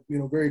make a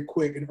very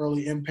quick and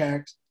early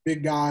impact.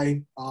 Big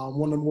guy,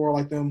 one of the more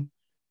like them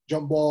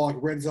jump ball, like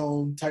red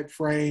zone type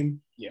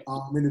frame. Yep.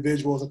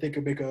 Individuals I think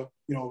could make a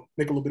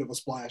little bit of a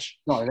splash.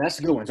 No, that's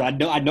a good one. So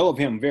I know of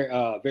him very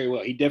very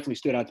well. He definitely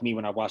stood out to me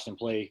when I watched him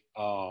play.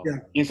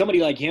 And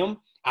somebody like him,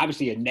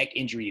 obviously a neck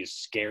injury is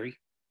scary.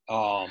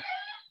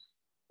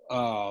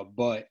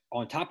 But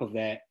on top of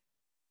that,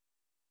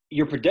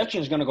 your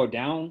production is going to go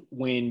down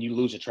when you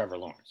lose a Trevor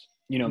Lawrence.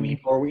 You know what I mean?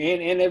 Or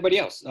and everybody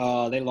else.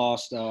 They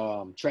lost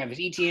Travis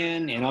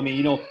Etienne, and I mean,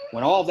 you know,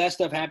 when all of that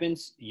stuff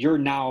happens, you're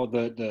now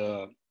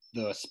the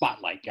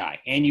spotlight guy,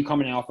 and you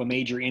coming off a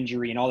major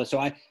injury and all that. So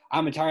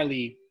I'm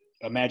entirely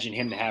imagine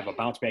him to have a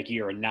bounce back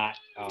year and not.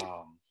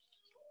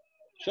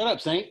 Shut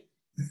up, Saint.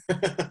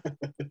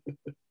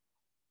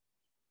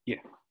 Yeah,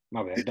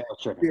 my bad. That was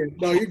tripping. Yeah,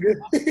 no, you're good.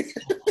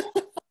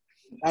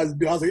 I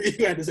was like,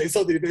 you had to say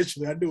something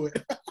eventually. I knew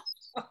it.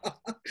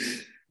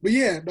 But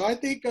yeah, no, I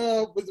think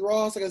with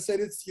Ross, like I said,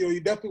 it's, you know,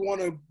 you definitely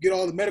want to get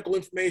all the medical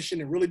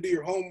information and really do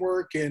your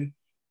homework. And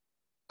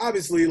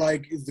obviously,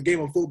 like, it's the game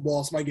of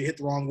football. Somebody get hit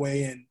the wrong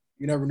way, and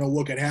you never know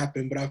what could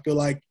happen. But I feel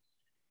like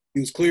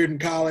he was cleared in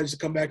college to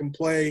come back and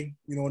play,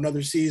 you know,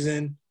 another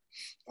season.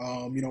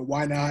 You know,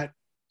 why not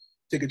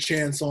take a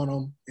chance on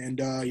him? And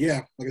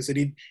yeah, like I said,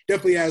 he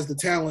definitely has the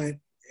talent,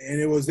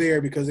 and it was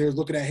there because they was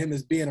looking at him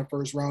as being a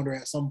first rounder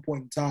at some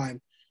point in time.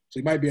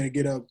 So he might be able to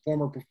get a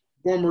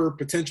former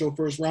potential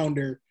first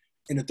rounder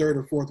in the third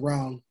or fourth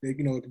round.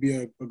 You know, it could be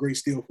a great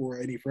steal for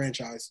any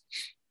franchise.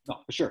 No,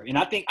 for sure. And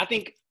I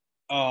think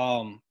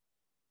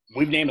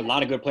we've named a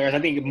lot of good players. I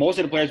think most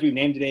of the players we've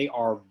named today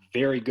are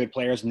very good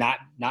players, not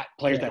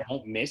players that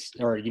won't miss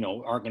or, you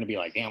know, aren't going to be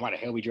like, damn, why the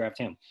hell we draft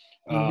him?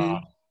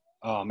 And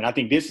I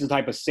think this is the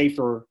type of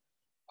safer,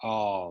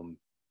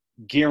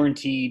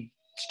 guaranteed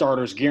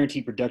starters,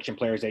 guaranteed production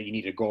players that you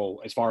need to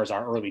go as far as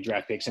our early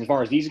draft picks. And as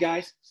far as these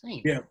guys,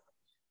 same. Yeah.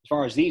 As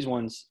far as these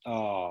ones,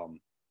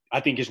 I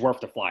think it's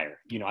worth the flyer.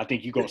 You know, I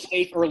think you go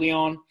safe early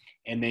on,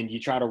 and then you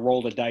try to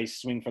roll the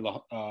dice, swing for the,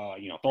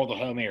 you know, throw the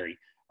Hail Mary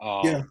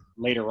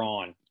later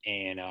on.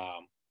 And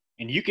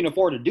you can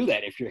afford to do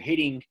that if you're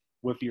hitting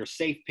with your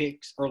safe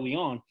picks early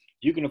on.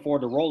 You can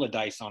afford to roll the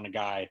dice on a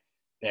guy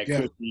that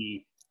could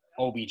be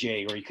OBJ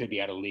or he could be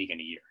out of the league in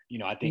a year. You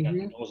know, I think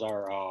those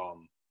are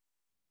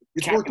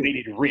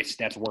calculated risk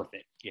that's worth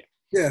it. Yeah.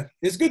 Yeah.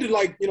 It's good to,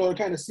 like, you know,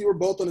 kind of see we're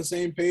both on the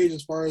same page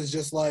as far as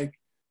just like,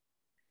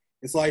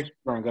 it's like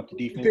growing up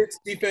the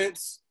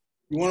defense.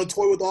 You want to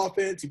toy with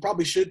offense. You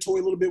probably should toy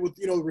a little bit with,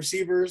 you know, the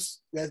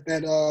receivers, that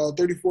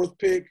 34th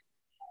pick.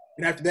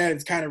 And after that,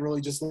 it's kind of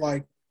really just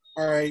like,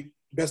 all right,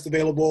 best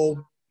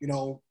available, you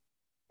know.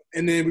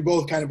 And then we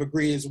both kind of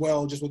agree as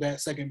well, just with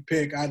that second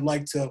pick. I'd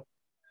like to,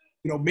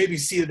 you know, maybe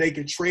see that they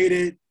could trade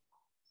it.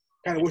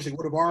 Kind of wish they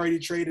would have already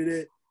traded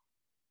it.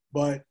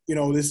 But, you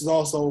know, this is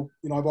also,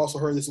 you know, I've also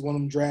heard this is one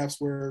of them drafts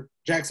where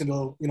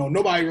Jacksonville, you know,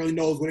 nobody really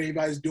knows what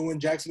anybody's doing.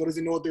 Jacksonville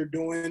doesn't know what they're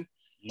doing.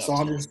 No, so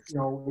I'm just, you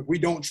know, if we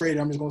don't trade it,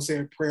 I'm just going to say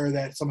a prayer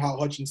that somehow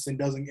Hutchinson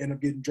doesn't end up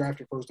getting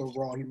drafted first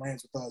overall. He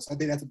lands with us. I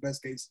think that's the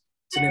best case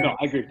scenario. No,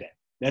 I agree with that.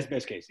 That's the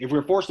best case. If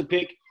we're forced to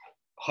pick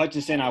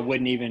Hutchinson, I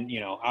wouldn't even, you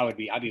know, I'd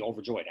be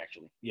overjoyed,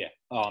 actually. Yeah.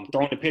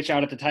 Throwing the pitch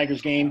out at the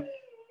Tigers game,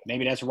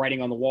 maybe that's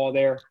writing on the wall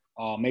there.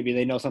 Maybe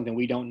they know something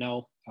we don't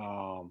know.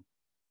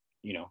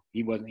 You know,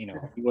 he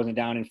wasn't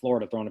down in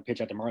Florida throwing a pitch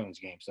at the Marlins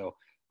game. So,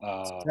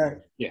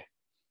 yeah.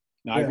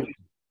 No, I agree.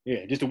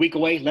 Yeah, just a week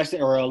away, less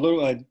than, or a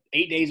little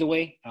 8 days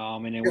away,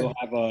 and then we'll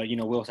have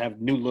we'll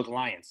have new look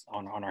Lions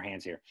on our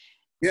hands here.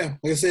 Yeah,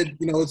 like I said,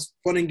 you know, it's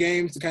fun in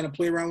games to kind of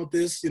play around with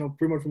this, you know,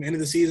 pretty much from the end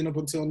of the season up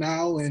until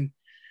now, and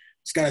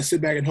just gotta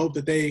sit back and hope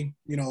that they,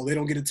 you know, they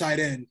don't get a tight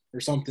end or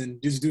something.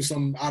 Just do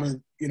something out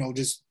of, you know,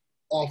 just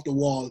off the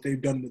wall that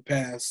they've done in the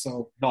past.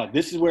 So no,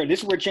 this is where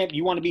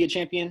you want to be a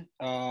champion.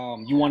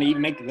 You want to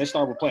even let's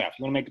start with playoffs.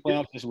 You want to make the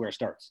playoffs. This is where it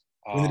starts.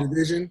 In the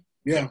division,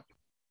 yeah,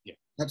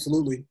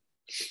 absolutely.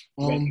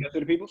 To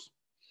the peoples?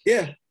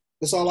 Yeah,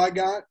 that's all I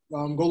got.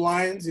 Go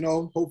Lions. You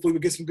know, hopefully we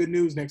get some good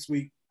news next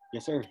week.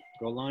 Yes, sir.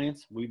 Go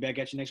Lions. We'll be back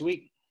at you next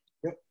week.